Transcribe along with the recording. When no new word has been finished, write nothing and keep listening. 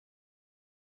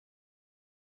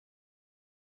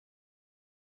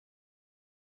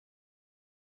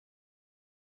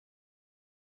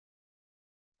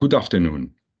Good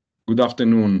afternoon. Good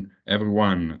afternoon,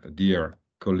 everyone, dear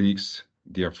colleagues,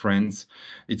 dear friends.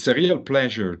 It's a real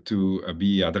pleasure to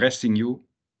be addressing you.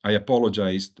 I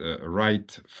apologized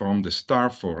right from the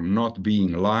start for not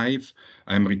being live.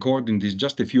 I'm recording this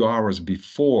just a few hours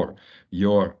before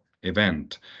your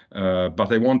event,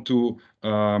 but I want to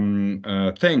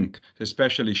thank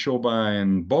especially Shoba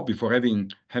and Bobby for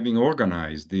having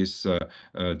organized this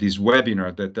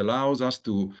webinar that allows us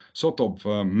to sort of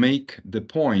make the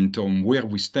point on where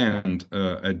we stand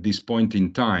at this point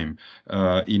in time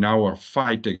in our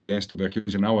fight against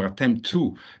tuberculosis, in our attempt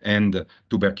to end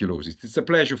tuberculosis. It's a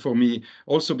pleasure for me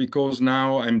also because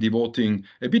now I'm devoting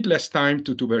a bit less time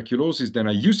to tuberculosis than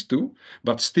I used to,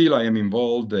 but still I am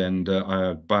involved, and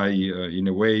in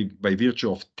a way, by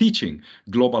virtue of teaching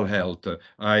global health,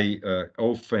 I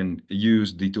often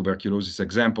use the tuberculosis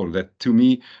example that to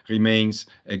me remains,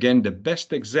 again, the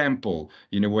best example,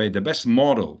 in a way, the best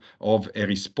model of a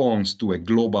response to a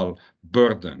global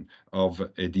burden of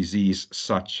a disease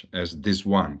such as this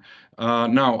one.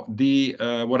 Now,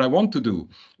 what I want to do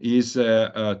is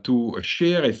to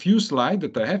share a few slides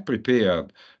that I have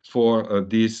prepared for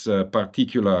this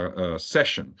particular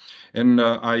session. And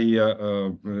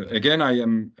again, I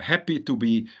am happy to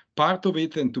be part of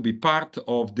it and to be part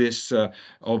of this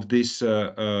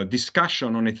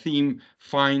discussion on a theme: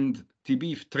 find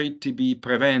TB, treat TB,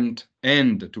 prevent,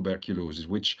 end tuberculosis,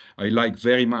 which I like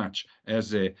very much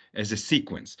as a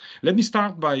sequence. Let me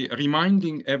start by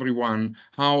reminding everyone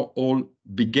how all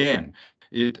began.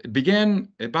 It began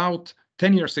about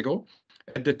 10 years ago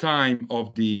at the time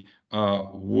of the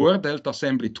World Health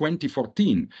Assembly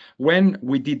 2014, when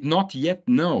we did not yet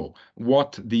know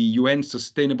what the UN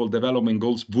Sustainable Development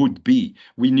Goals would be.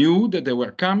 We knew that they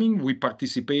were coming. We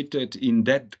participated in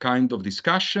that kind of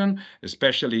discussion,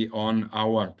 especially on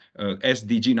our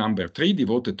SDG number 3,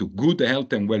 devoted to good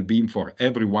health and well-being for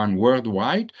everyone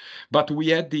worldwide. But we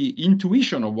had the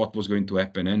intuition of what was going to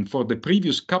happen. And for the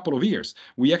previous couple of years,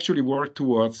 we actually worked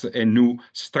towards a new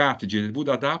strategy that would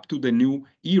adapt to the new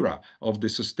era of the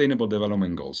Sustainable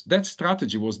Development Goals. That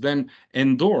strategy was then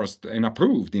endorsed and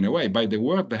approved in a way by the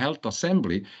World Health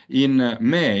Assembly in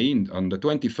May, on the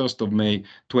 21st of May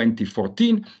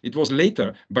 2014. It was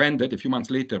later branded, a few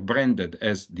months later, branded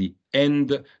as the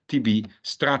End TB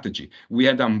strategy. We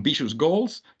had ambitious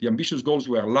goals. The ambitious goals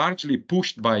were largely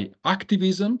pushed by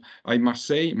activism, I must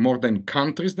say, more than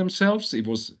countries themselves. It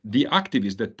was the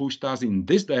activists that pushed us in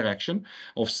this direction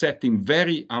of setting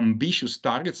very ambitious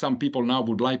targets. Some people now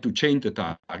would like to change the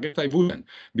target. I wouldn't,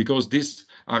 because these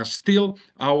are still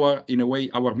our, in a way,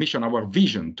 our mission, our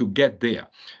vision to get there.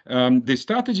 The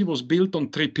strategy was built on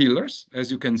 3 pillars, as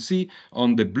you can see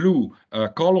on the blue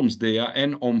columns there,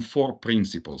 and on 4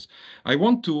 principles. I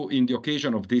want to, in the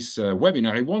occasion of this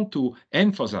webinar, I want to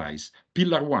emphasize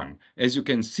Pillar 1. As you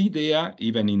can see there,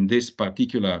 even in this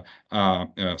particular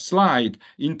slide,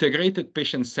 integrated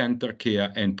patient-centered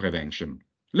care and prevention.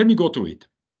 Let me go to it,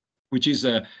 which is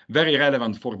very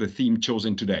relevant for the theme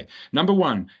chosen today. Number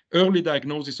 1, early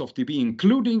diagnosis of TB,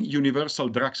 including universal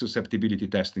drug susceptibility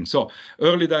testing. So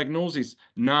early diagnosis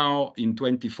now in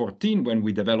 2014, when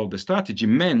we developed the strategy,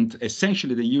 meant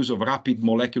essentially the use of rapid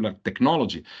molecular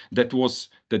technology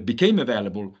that became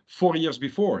available 4 years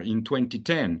before, in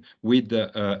 2010, with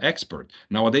the expert.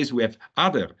 Nowadays, we have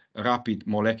other rapid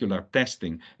molecular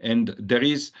testing, and there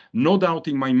is no doubt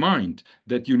in my mind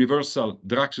that universal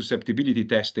drug susceptibility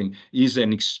testing is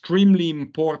an extremely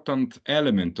important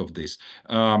element of this.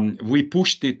 We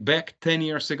pushed it back 10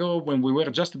 years ago when we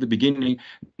were just at the beginning.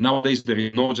 Nowadays, there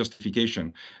is no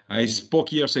justification. I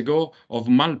spoke years ago of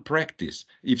malpractice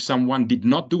if someone did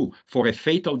not do, for a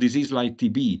fatal disease like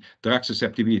TB, drug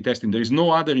susceptibility testing. There is no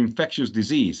other infectious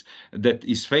disease that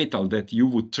is fatal that you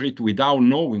would treat without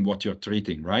knowing what you're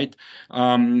treating, right?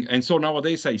 And so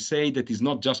nowadays I say that it's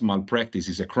not just malpractice,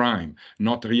 it's a crime,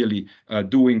 not really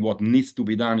doing what needs to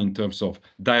be done in terms of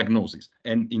diagnosis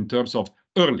and in terms of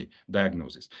early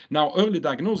diagnosis. Now, early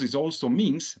diagnosis also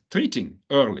means treating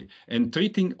early and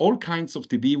treating all kinds of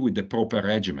TB with the proper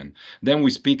regimen. Then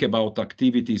we speak about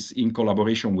activities in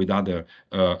collaboration with other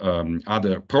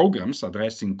programs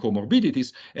addressing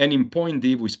comorbidities. And in point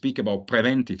D, we speak about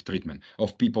preventive treatment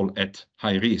of people at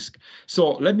high risk.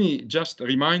 So let me just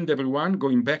remind everyone,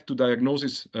 going back to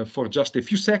diagnosis for just a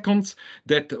few seconds,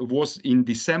 that was in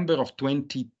December of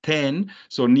 2010,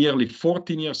 so nearly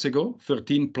 14 years ago,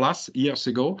 13 plus years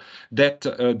ago, that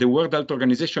the World Health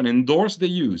Organization endorsed the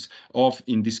use of,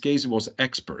 in this case, was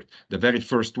expert, the very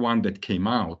first one that came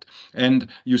out. And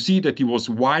you see that it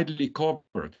was widely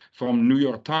covered, from New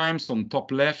York Times on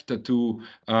top left to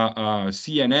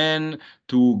CNN,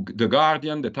 to The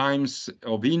Guardian, the Times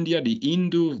of India, the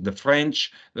Hindu, the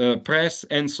French press,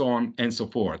 and so on and so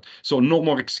forth. So no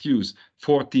more excuse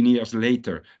 14 years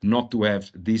later not to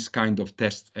have this kind of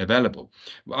tests available.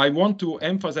 I want to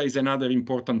emphasize another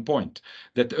important point,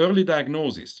 that early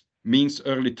diagnosis means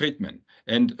early treatment.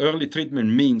 And early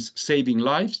treatment means saving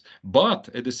lives, but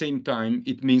at the same time,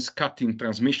 it means cutting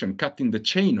transmission, cutting the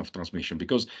chain of transmission,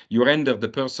 because you render the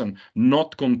person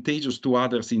not contagious to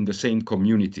others in the same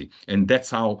community. And that's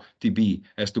how TB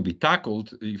has to be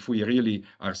tackled if we really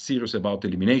are serious about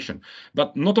elimination.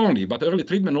 But not only, but early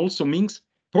treatment also means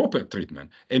proper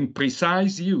treatment and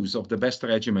precise use of the best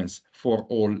regimens for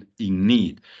all in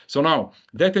need. So now,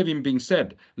 that having been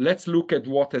said, let's look at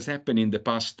what has happened in the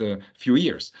past few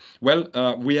years. Well,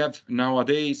 we have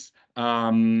nowadays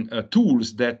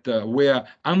tools that were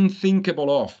unthinkable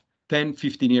of 10,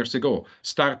 15 years ago,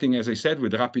 starting, as I said,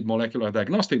 with rapid molecular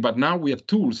diagnostic, but now we have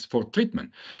tools for treatment.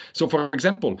 So, for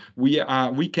example, we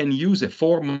can use a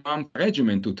 4-month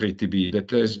regimen to treat TB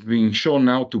that has been shown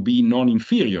now to be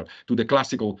non-inferior to the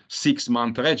classical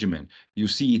 6-month regimen. You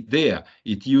see it there.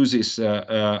 It uses,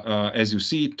 as you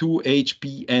see,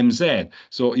 2-HPMZ,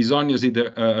 so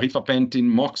isoniazid,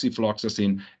 rifampicin,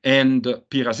 moxifloxacin, and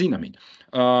pyrazinamide.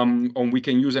 And we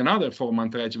can use another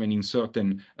 4-month regimen in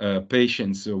certain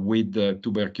patients with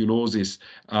tuberculosis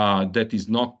that is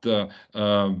not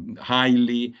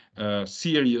highly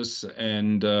serious,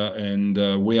 and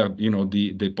where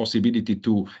the possibility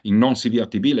to, in non-severe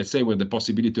TB, let's say, where the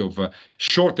possibility of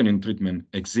shortening treatment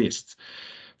exists.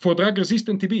 For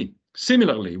drug-resistant TB,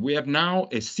 similarly, we have now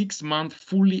a 6-month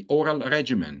fully oral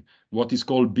regimen, what is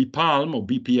called BPALM or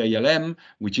BPALM,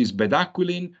 which is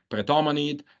bedaquiline,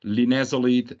 pretomanid,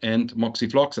 linezolid, and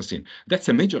moxifloxacin. That's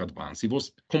a major advance. It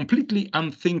was completely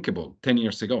unthinkable 10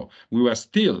 years ago. We were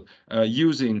still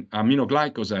using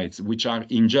aminoglycosides, which are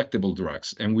injectable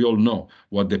drugs, and we all know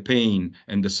what the pain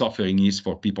and the suffering is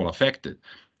for people affected.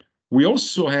 We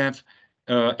also have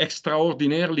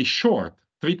extraordinarily short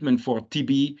treatment for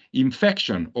TB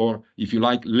infection, or if you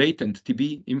like, latent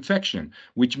TB infection,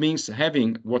 which means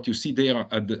having what you see there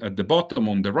at the bottom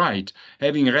on the right,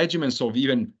 having regimens of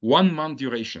even 1 month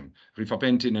duration,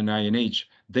 rifampicin and INH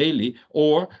daily,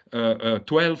 or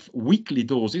 12 weekly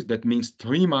doses. That means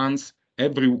 3 months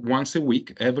once a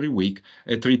week, every week,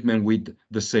 a treatment with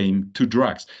the same 2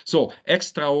 drugs. So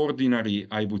extraordinary,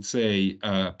 I would say,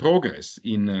 progress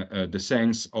in the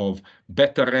sense of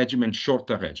better regimen,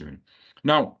 shorter regimen.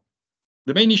 Now,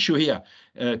 the main issue here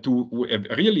to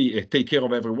really take care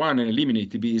of everyone and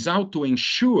eliminate TB is how to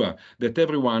ensure that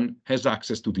everyone has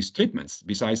access to these treatments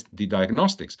besides the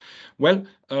diagnostics. Well,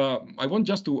 I want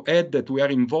just to add that we are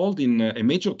involved in a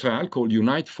major trial called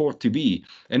Unite for TB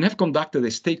and have conducted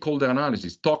a stakeholder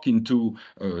analysis, talking to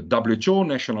WHO,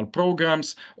 national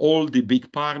programs, all the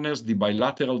big partners, the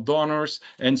bilateral donors,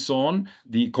 and so on,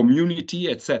 the community,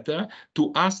 etc.,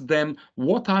 to ask them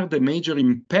what are the major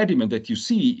impediments that you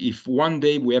see if one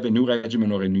day we have a new regimen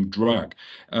or a new drug.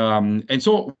 And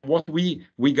so what we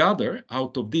gather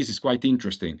out of this is quite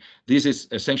interesting. This is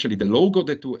essentially the logo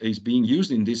that is being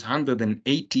used in this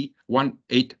 $180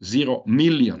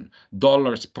 million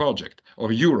project, or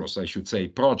euros, I should say,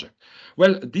 project.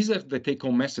 Well, these are the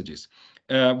take-home messages.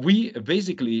 We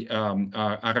basically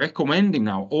are recommending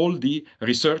now all the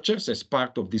researchers as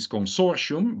part of this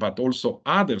consortium, but also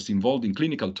others involved in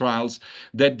clinical trials,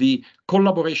 that the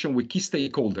collaboration with key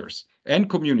stakeholders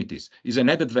and communities is an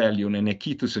added value and a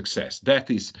key to success. That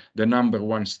is the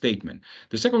 #1 statement.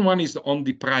 The second one is on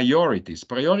the priorities.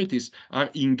 Priorities are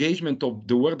engagement of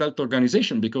the World Health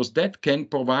Organization, because that can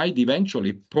provide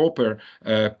eventually proper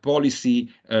policy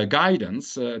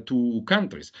guidance to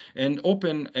countries, and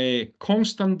open a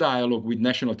constant dialogue with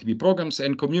national TB programs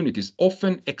and communities,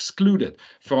 often excluded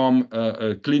from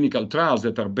clinical trials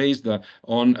that are based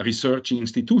on research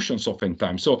institutions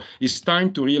oftentimes. So it's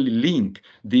time to really link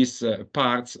these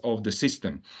parts of the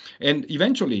system. And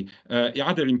eventually,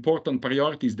 other important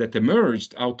priorities that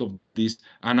emerged out of this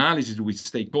analysis with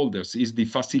stakeholders is the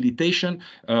facilitation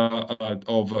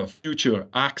of future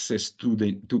access to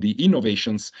the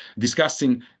innovations,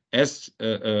 discussing as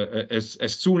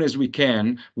soon as we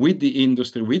can with the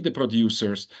industry, with the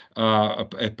producers,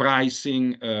 a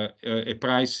pricing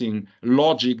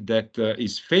logic that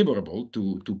is favorable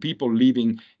to people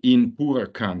living in poorer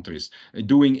countries,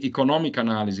 doing economic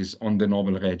analysis on the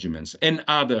novel regimens, and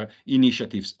other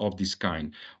initiatives of this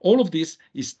kind. All of this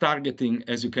is targeting,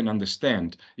 as you can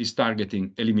understand, is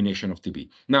targeting elimination of TB.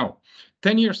 Now,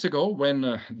 10 years ago, when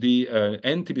the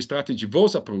NTB strategy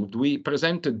was approved, we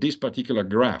presented this particular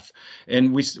graph.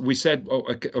 And we said, oh,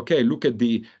 okay, look at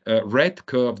the red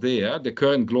curve there, the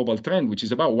current global trend, which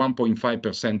is about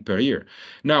 1.5% per year.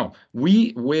 Now,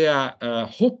 we were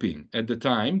hoping at the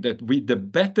time that with the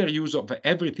better use of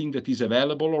everything that is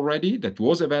available already, that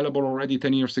was available already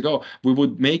 10 years ago, we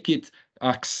would make it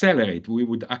accelerate. We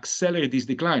would accelerate this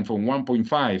decline from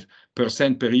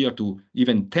 1.5% per year to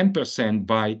even 10%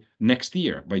 by next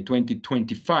year, by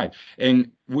 2025.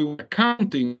 And we were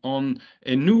counting on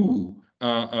a new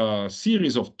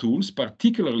series of tools,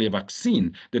 particularly a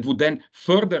vaccine, that would then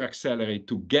further accelerate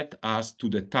to get us to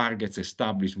the targets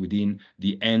established within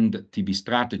the end TB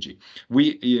strategy.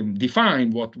 We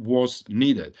defined what was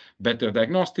needed: better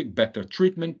diagnostic, better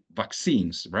treatment,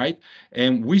 vaccines, right?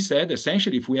 And we said,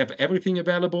 essentially, if we have everything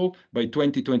available by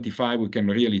 2025, we can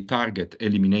really target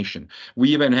elimination. We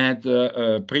even had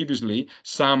previously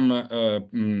some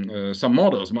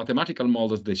models, mathematical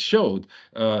models, that showed,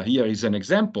 here is an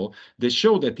example, they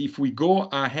show that if we go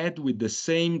ahead with the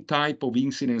same type of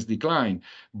incidence decline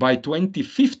by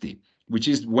 2050, which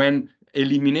is when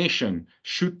elimination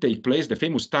should take place, the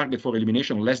famous target for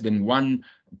elimination, less than one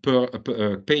per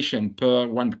patient per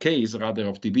one case, rather,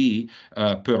 of TB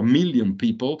per million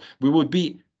people, we would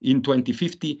be in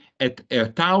 2050 at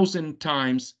 1,000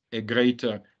 times a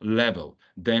greater level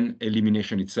than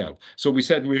elimination itself. So we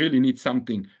said we really need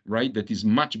something, right, that is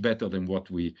much better than what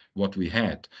we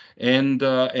had. And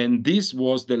this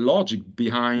was the logic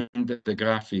behind the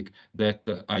graphic that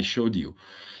I showed you.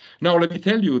 Now, let me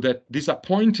tell you that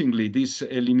disappointingly, this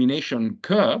elimination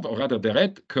curve, or rather the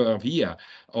red curve here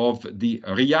of the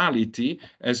reality,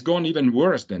 has gone even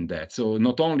worse than that. So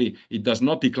not only it does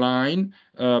not decline,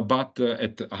 but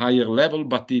at a higher level,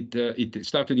 but it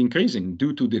started increasing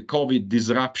due to the COVID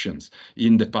disruptions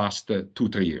in the past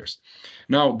 2-3 years.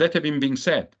 Now, that having been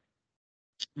said,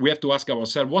 we have to ask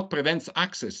ourselves what prevents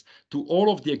access to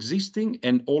all of the existing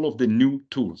and all of the new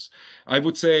tools. I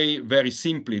would say very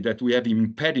simply that we have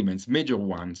impediments, major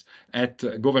ones, at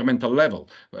governmental level,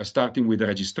 starting with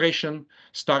registration,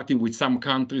 starting with some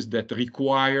countries that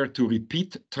require to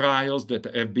repeat trials that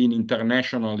have been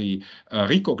internationally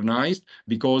recognized,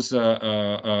 because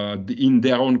in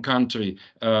their own country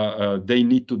they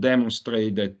need to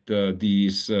demonstrate that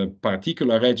these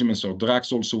particular regimens or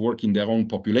drugs also work in their own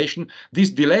population.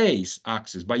 This delays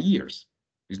access by years.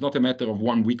 It's not a matter of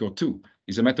 1 week or 2.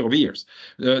 It's a matter of years.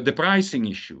 The pricing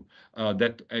issue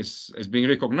that has been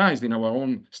recognized in our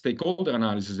own stakeholder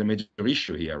analysis is a major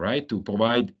issue here, right? To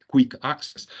provide quick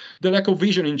access. The lack of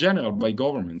vision in general by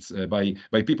governments, by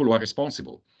people who are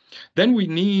responsible. Then we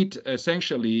need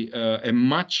essentially a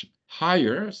much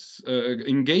higher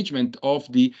engagement of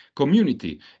the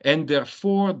community, and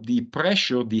therefore the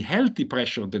pressure, the healthy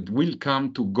pressure that will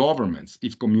come to governments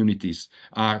if communities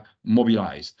are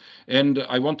mobilized. And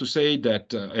I want to say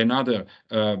that another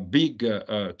big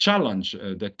challenge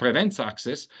that prevents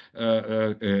access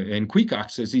and quick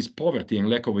access is poverty and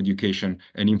lack of education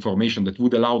and information that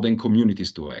would allow then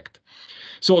communities to act.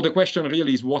 So the question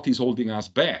really is, what is holding us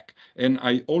back? And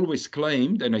I always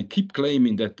claimed, and I keep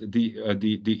claiming, that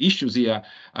the issues here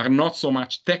are not so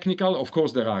much technical. Of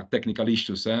course, there are technical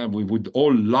issues. We would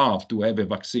all love to have a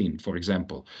vaccine, for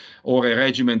example, or a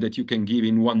regimen that you can give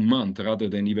in 1 month rather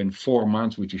than even 4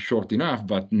 months, which is short enough,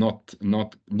 but not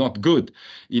good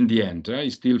in the end.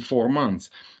 It's still 4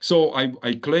 months. So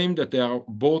I claim that they are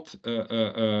both,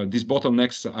 these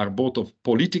bottlenecks are both of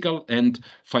political and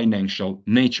financial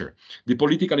nature. The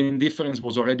political indifference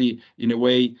was already, in a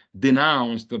way,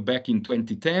 denounced back in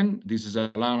 2010. This is a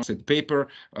Lancet paper.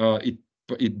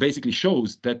 It basically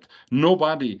shows that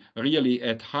nobody really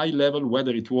at high level,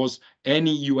 whether it was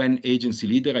any UN agency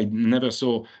leader, I never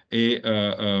saw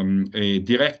a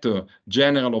director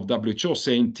general of WHO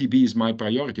saying TB is my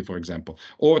priority, for example,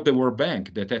 or the World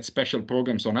Bank that had special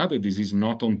programs on other diseases,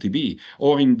 not on TB,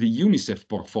 or in the UNICEF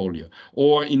portfolio,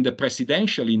 or in the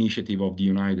presidential initiative of the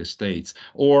United States,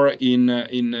 or in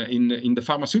the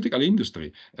pharmaceutical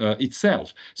industry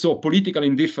itself. So political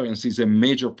indifference is a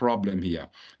major problem here,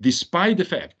 despite the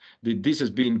fact that this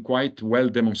has been quite well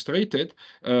demonstrated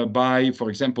by, for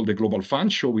example, the Global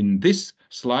Fund, showing this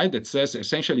slide that says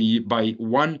essentially by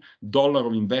 $1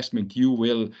 of investment, you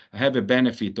will have a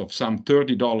benefit of some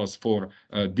 $30 for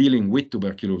dealing with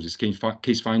tuberculosis,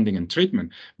 case finding and treatment.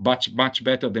 Much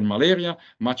better than malaria,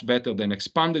 much better than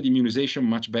expanded immunization,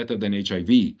 much better than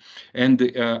HIV. And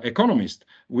the Economist,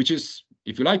 which is,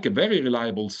 if you like, a very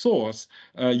reliable source,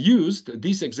 used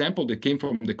this example that came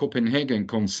from the Copenhagen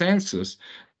consensus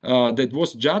that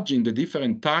was judging the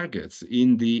different targets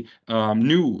in the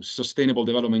new Sustainable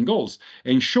Development Goals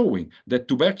and showing that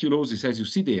tuberculosis, as you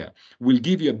see there, will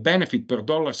give you a benefit per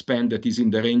dollar spent that is in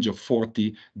the range of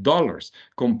 $40.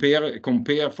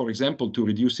 Compare, for example, to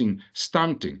reducing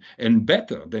stunting, and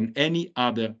better than any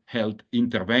other health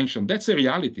intervention. That's a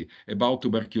reality about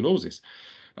tuberculosis.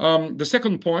 The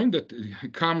second point that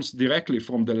comes directly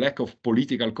from the lack of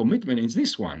political commitment is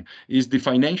this one, is the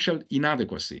financial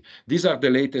inadequacy. These are the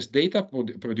latest data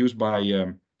produced by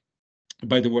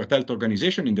the World Health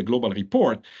Organization in the global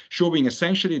report, showing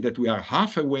essentially that we are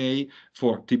halfway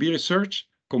for TB research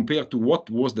compared to what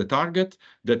was the target.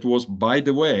 That was, by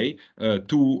the way,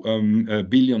 $2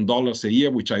 billion a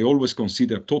year, which I always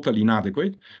consider totally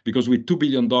inadequate, because with $2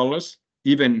 billion,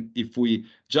 even if we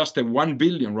just have 1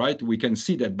 billion, right, we can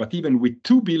see that. But even with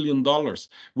 $2 billion,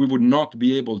 we would not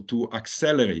be able to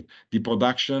accelerate the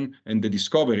production and the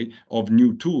discovery of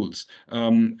new tools.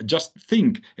 Just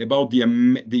think about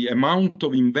the amount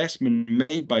of investment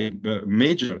made by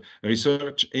major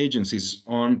research agencies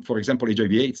on, for example,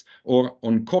 HIV/AIDS or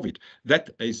on COVID.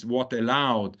 That is what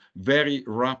allowed very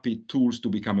rapid tools to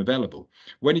become available.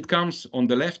 When it comes on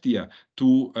the left here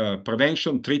to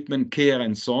prevention, treatment, care,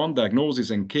 and so on, diagnosis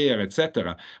and care,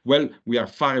 etc., well, we are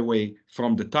far away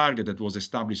from the target that was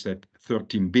established at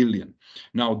 13 billion.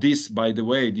 Now, this, by the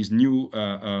way, these new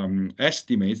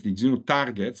estimates, these new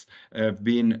targets have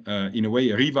been, in a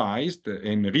way, revised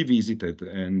and revisited,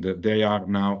 and they are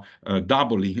now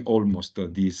doubling almost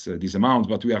these amounts,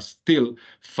 but we are still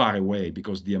far away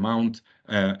because the amount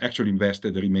actually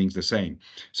invested remains the same.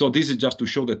 So this is just to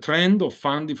show the trend of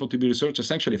funding for TB research,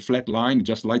 essentially a flat line,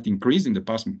 just slight increase in the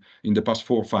past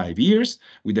 4 or 5 years,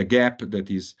 with a gap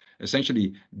that is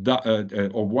essentially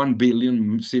of 1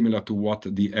 billion, similar to what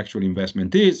the actual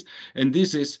investment is. And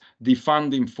this is the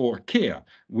funding for care,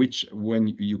 which,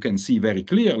 when you can see very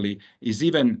clearly, is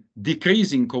even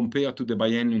decreasing compared to the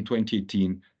biennium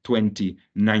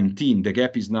 2018-2019. The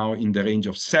gap is now in the range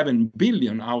of 7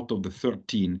 billion out of the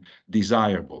 13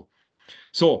 desirable.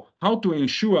 So how to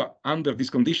ensure under this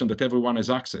condition that everyone has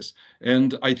access?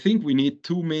 And I think we need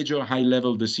 2 major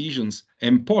high-level decisions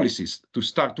and policies to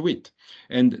start with.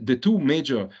 And the 2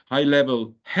 major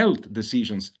high-level health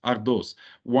decisions are those.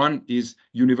 One is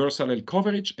universal health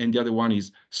coverage, and the other one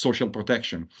is social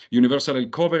protection. Universal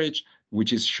health coverage,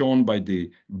 which is shown by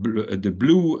the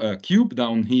blue cube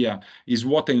down here, is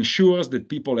what ensures that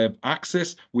people have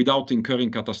access without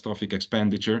incurring catastrophic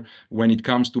expenditure when it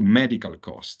comes to medical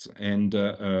costs and,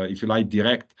 if you like,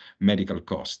 direct medical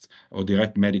costs or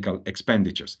direct medical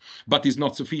expenditures. But it's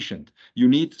not sufficient. You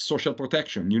need social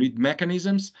protection. You need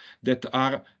mechanisms that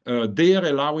are there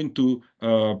allowing people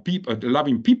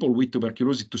with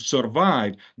tuberculosis to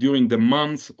survive during the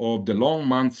long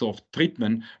months of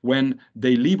treatment when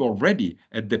they live already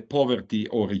at the poverty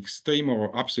or extreme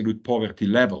or absolute poverty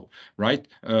level, right?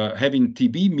 Having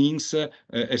TB means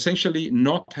essentially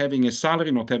not having a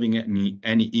salary, not having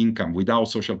any income. Without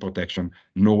social protection,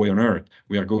 no way on earth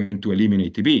we are going to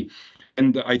eliminate TB.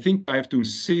 And I think I have to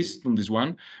insist on this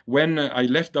one. When I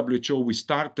left WHO, we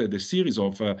started a series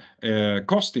of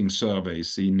costing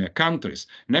surveys in countries,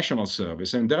 national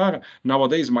surveys. And there are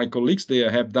nowadays, my colleagues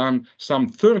there have done some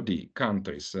 30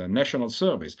 countries, national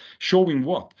surveys, showing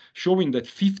what? Showing that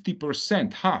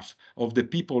 50%, half of the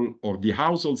people or the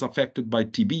households affected by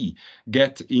TB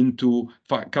get into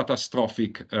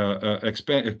catastrophic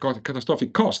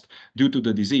cost due to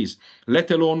the disease,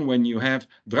 let alone when you have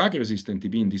drug-resistant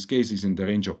TB, in this case is in the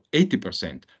range of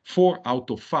 80%. 4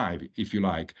 out of 5, if you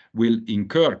like, will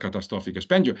incur catastrophic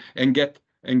expenditure and get,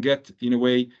 in a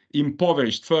way,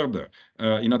 impoverished further.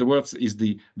 In other words, is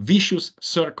the vicious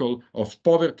circle of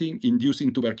poverty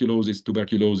inducing tuberculosis,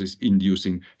 tuberculosis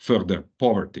inducing further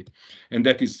poverty. And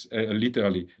that is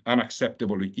literally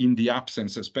unacceptable in the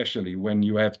absence, especially when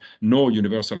you have no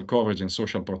universal coverage and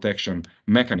social protection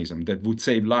mechanism that would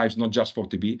save lives, not just for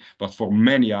TB, but for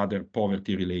many other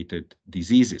poverty-related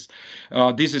diseases.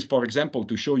 This is, for example,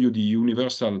 to show you the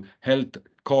universal health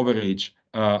coverage,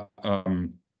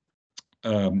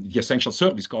 the essential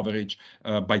service coverage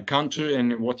by country.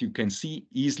 And what you can see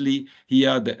easily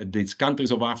here, these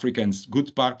countries of Africa and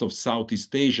good part of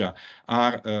Southeast Asia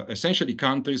are essentially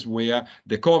countries where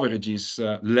the coverage is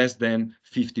less than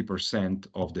 50%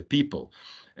 of the people.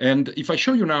 And if I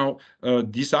show you now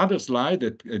this other slide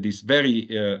that is very,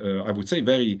 I would say,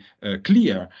 very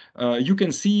clear, you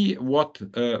can see what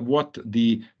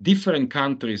the different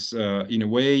countries, in a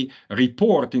way,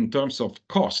 report in terms of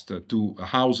cost to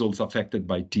households affected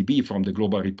by TB from the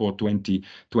Global Report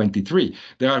 2023.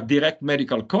 There are direct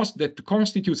medical costs that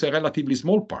constitutes a relatively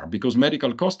small part, because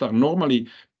medical costs are normally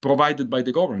provided by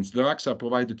the governments. The drugs are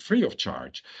provided free of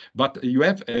charge. But you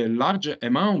have a larger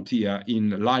amount here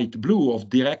in light blue of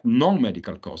direct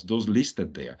non-medical costs, those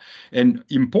listed there. And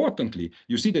importantly,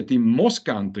 you see that in most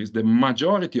countries, the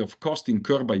majority of costs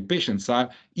incurred by patients are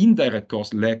indirect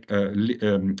costs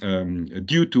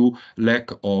due to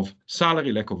lack of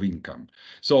salary, lack of income.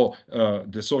 So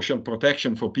the social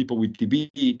protection for people with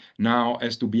TB now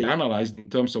has to be analyzed in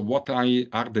terms of what are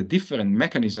the different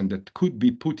mechanisms that could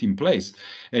be put in place.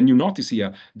 And you notice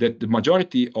here that the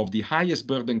majority of the highest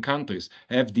burden countries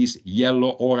have this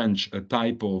yellow-orange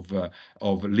type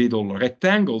of little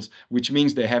rectangles, which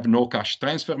means they have no cash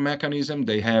transfer mechanism,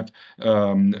 they have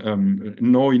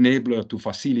no enabler to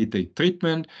facilitate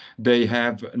treatment, they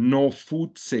have no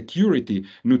food security.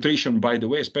 Nutrition, by the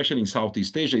way, especially in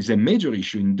Southeast Asia, is a major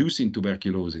issue inducing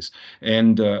tuberculosis.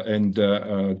 And in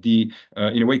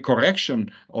a way,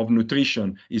 correction of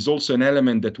nutrition is also an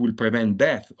element that will prevent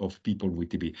death of people with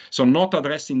TB. So not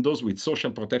addressing those with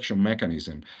social protection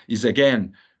mechanism is,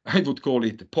 again, I would call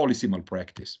it policy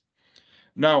malpractice.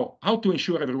 Now, how to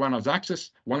ensure everyone has access?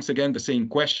 Once again, the same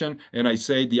question, and I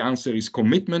say the answer is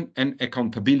commitment and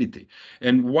accountability.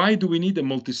 And why do we need a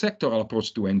multi-sectoral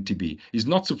approach to NTB? It's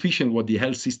not sufficient what the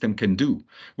health system can do.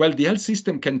 Well, the health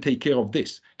system can take care of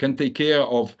this, can take care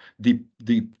of the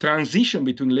transition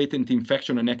between latent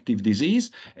infection and active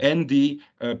disease and the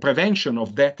prevention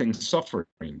of death and suffering.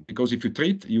 Because if you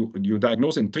treat, you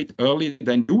diagnose and treat early,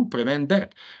 then you prevent death.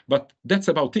 But that's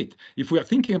about it. If we are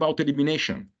thinking about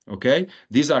elimination, okay,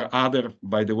 these are other,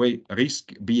 by the way,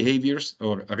 risk behaviors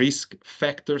or risk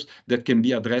factors that can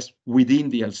be addressed within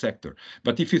the health sector.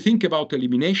 But if you think about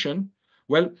elimination,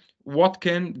 well, what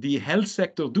can the health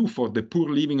sector do for the poor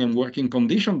living and working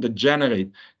conditions that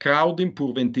generate crowding,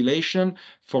 poor ventilation,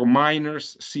 for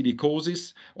minors,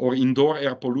 silicosis, or indoor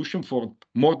air pollution for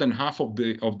more than half of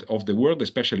the world,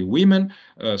 especially women,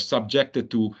 subjected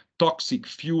to toxic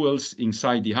fuels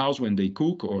inside the house when they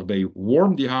cook or they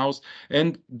warm the house.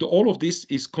 And all of this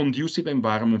is conducive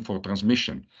environment for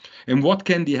transmission. And what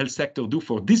can the health sector do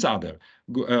for these other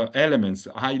elements,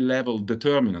 high-level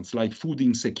determinants like food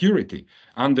insecurity?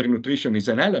 Undernutrition is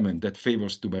an element that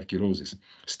favors tuberculosis.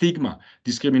 Stigma,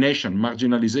 discrimination,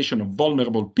 marginalization of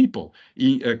vulnerable people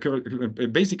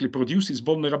basically produces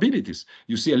vulnerabilities.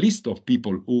 You see a list of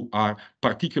people who are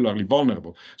particularly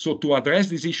vulnerable. So to address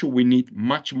this issue, we need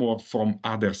much more from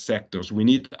other sectors. We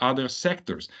need other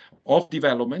sectors of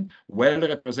development, well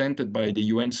represented by the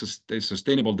UN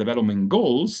Sustainable Development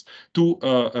Goals, to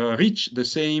reach the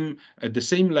same at the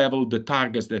same level the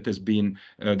targets that have been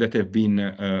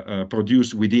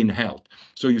produced within health.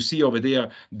 So you see over there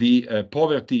the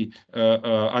poverty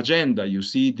agenda, you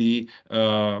see the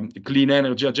clean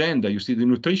energy agenda, you see the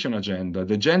nutrition agenda,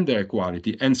 the gender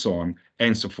equality, and so on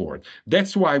and so forth.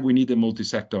 That's why we need a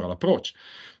multi-sectoral approach.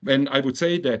 And I would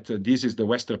say that this is the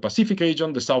Western Pacific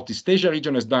region. The Southeast Asia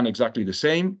region has done exactly the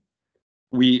same.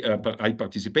 I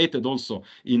participated also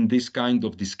in this kind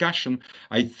of discussion.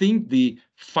 I think the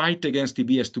fight against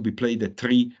TB has to be played at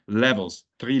 3 levels,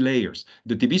 3 layers.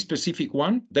 The TB-specific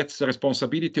one, that's the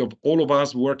responsibility of all of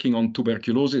us working on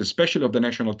tuberculosis, especially of the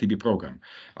National TB Program,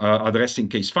 addressing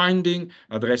case finding,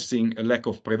 addressing a lack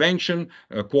of prevention,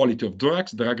 quality of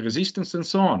drugs, drug resistance, and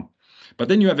so on. But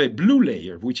then you have a blue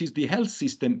layer, which is the health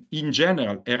system in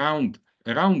general around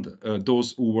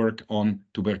those who work on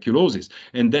tuberculosis.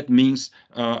 And that means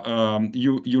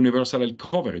universal health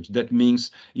coverage. That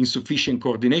means insufficient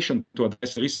coordination to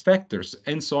address risk factors,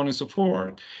 and so on and so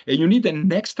forth. And you need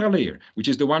an extra layer, which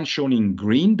is the one shown in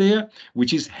green there,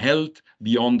 which is health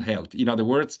beyond health. In other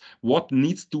words, what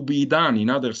needs to be done in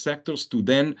other sectors to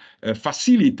then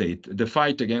facilitate the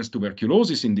fight against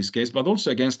tuberculosis in this case, but also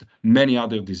against many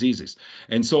other diseases.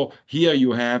 And so here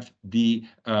you have the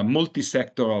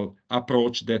multi-sectoral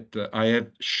approach that I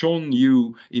have shown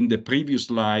you in the previous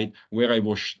slide, where I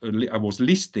was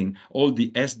listing all the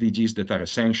SDGs that are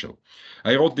essential.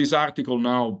 I wrote this article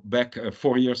now back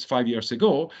 4 years, 5 years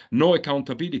ago, no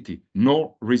accountability,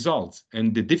 no results,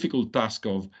 and the difficult task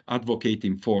of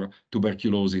advocating for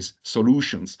tuberculosis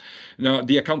solutions. Now,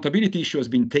 the accountability issue has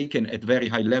been taken at very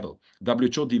high level.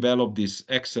 WHO developed this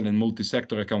excellent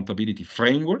multi-sector accountability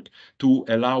framework to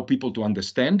allow people to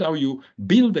understand how you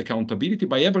build accountability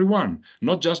by everyone, done,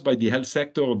 not just by the health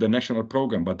sector or the national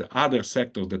program, but the other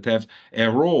sectors that have a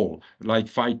role, like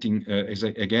fighting,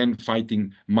 again,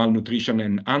 fighting malnutrition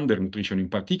and undernutrition in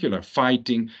particular,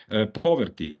 fighting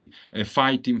poverty,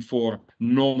 fighting for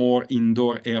no more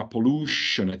indoor air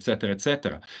pollution, etc.,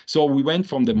 etc. So we went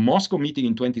from the Moscow meeting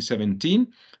in 2017.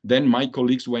 Then my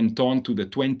colleagues went on to the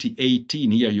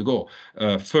 2018, here you go,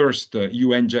 first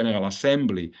UN General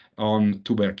Assembly on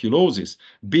tuberculosis,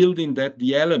 building that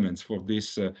the elements for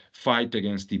this fight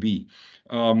against TB.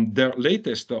 The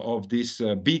latest of this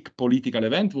big political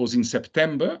event was in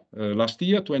September last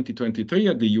year, 2023,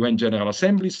 at the UN General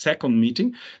Assembly, second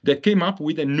meeting, that came up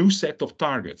with a new set of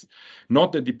targets.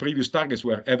 Not that the previous targets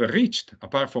were ever reached,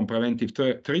 apart from preventive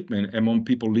treatment among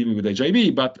people living with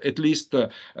HIV, but at least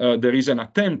there is an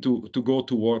attempt to go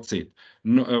towards it.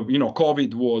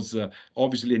 COVID was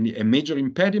obviously a major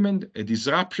impediment, a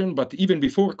disruption, but even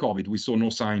before COVID, we saw no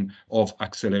sign of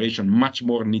acceleration. Much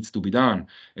more needs to be done.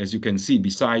 As you can see,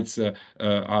 besides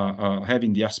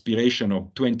having the aspiration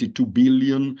of 22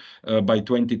 billion by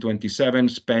 2027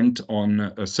 spent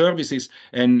on services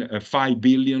and 5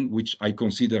 billion, which I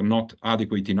consider not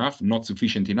adequate enough, not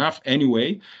sufficient enough.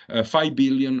 Anyway, 5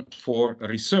 billion for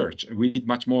research. We need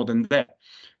much more than that.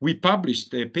 We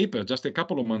published a paper just a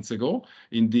couple of months ago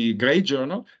in the Gray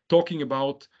Journal talking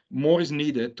about more is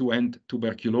needed to end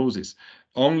tuberculosis.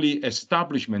 Only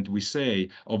establishment, we say,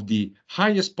 of the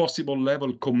highest possible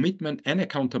level commitment and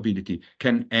accountability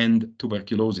can end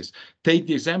tuberculosis. Take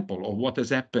the example of what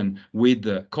has happened with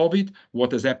COVID,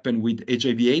 what has happened with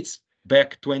HIV/AIDS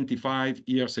back 25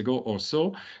 years ago or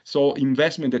so. So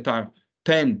investment that are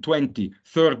 10, 20,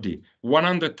 30,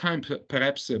 100 times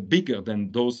perhaps bigger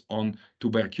than those on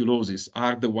tuberculosis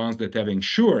are the ones that have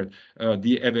ensured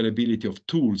the availability of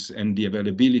tools and the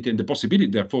availability and the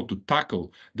possibility, therefore, to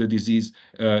tackle the disease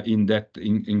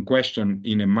in question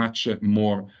in a much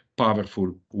more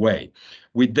powerful way.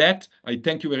 With that, I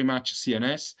thank you very much,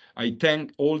 CNS. I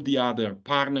thank all the other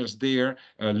partners there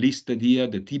listed here,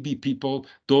 the Tbpeople,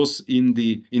 those in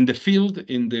the field,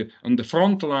 on the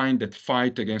front line that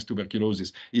fight against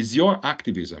tuberculosis. It's your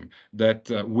activism that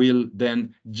will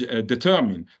then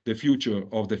determine the future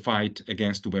of the fight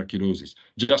against tuberculosis.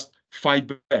 Just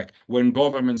fight back. When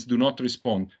governments do not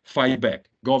respond, fight back.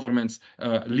 Governments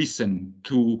listen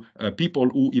to people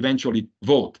who eventually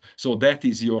vote. So that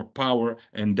is your power,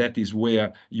 and that is where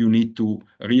you need to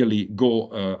really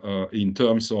go in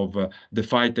terms of the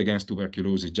fight against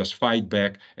tuberculosis. Just fight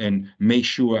back and make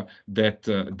sure that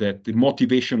the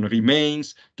motivation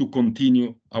remains to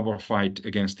continue our fight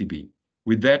against TB.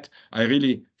 With that, I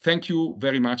really thank you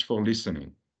very much for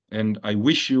listening. And I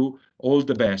wish you all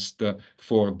the best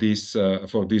for this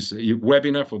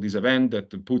webinar, for this event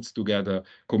that puts together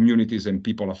communities and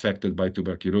people affected by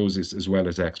tuberculosis as well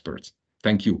as experts.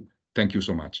 Thank you. Thank you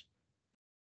so much.